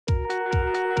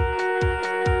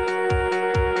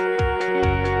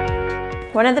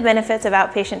One of the benefits of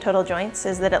outpatient total joints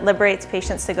is that it liberates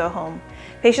patients to go home.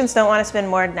 Patients don't want to spend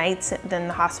more nights in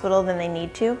the hospital than they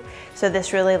need to, so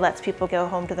this really lets people go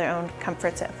home to their own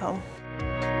comforts at home.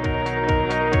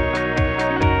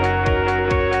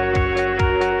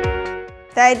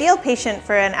 The ideal patient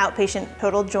for an outpatient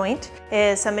total joint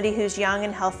is somebody who's young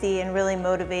and healthy and really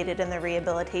motivated in their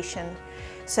rehabilitation.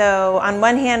 So on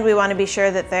one hand, we want to be sure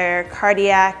that their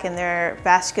cardiac and their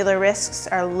vascular risks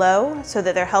are low so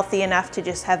that they're healthy enough to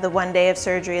just have the 1 day of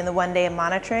surgery and the 1 day of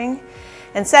monitoring.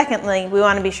 And secondly, we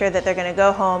want to be sure that they're going to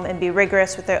go home and be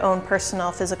rigorous with their own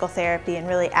personal physical therapy and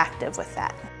really active with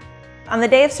that. On the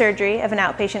day of surgery of an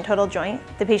outpatient total joint,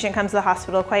 the patient comes to the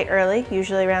hospital quite early,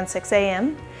 usually around 6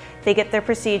 a.m. They get their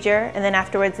procedure, and then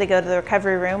afterwards they go to the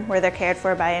recovery room where they're cared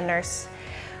for by a nurse.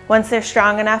 Once they're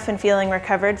strong enough and feeling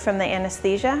recovered from the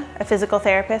anesthesia, a physical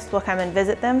therapist will come and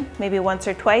visit them, maybe once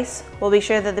or twice. We'll be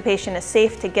sure that the patient is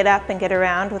safe to get up and get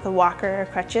around with a walker or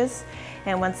crutches,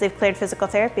 and once they've cleared physical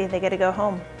therapy, they get to go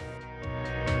home.